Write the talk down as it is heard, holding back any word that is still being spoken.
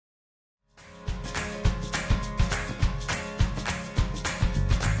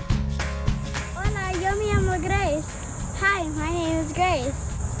Hi, my name is Grace.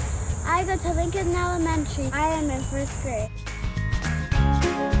 I go to Lincoln Elementary. I am in first grade.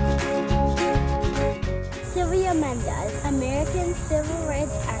 Sylvia Mendez, American civil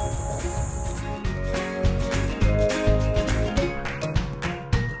rights activist.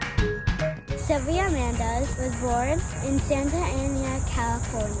 Sylvia Mendez was born in Santa Ana,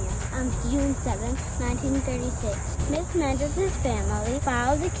 California on June 7, 1936. Miss Mendez's family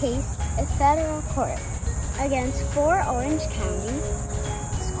filed a case in federal court against 4 Orange County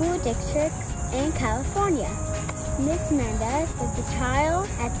school districts in California. Miss Mendez was the child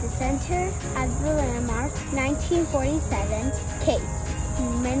at the center of the landmark 1947 case,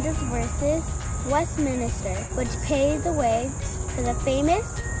 Mendez versus Westminster, which paved the way for the famous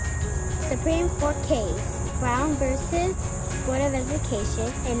Supreme Court case, Brown versus Board of Education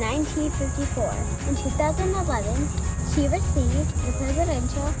in 1954. In 2011, she received the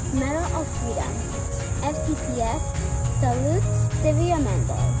Presidential Medal of Freedom. FCPS salutes Sylvia Mendez.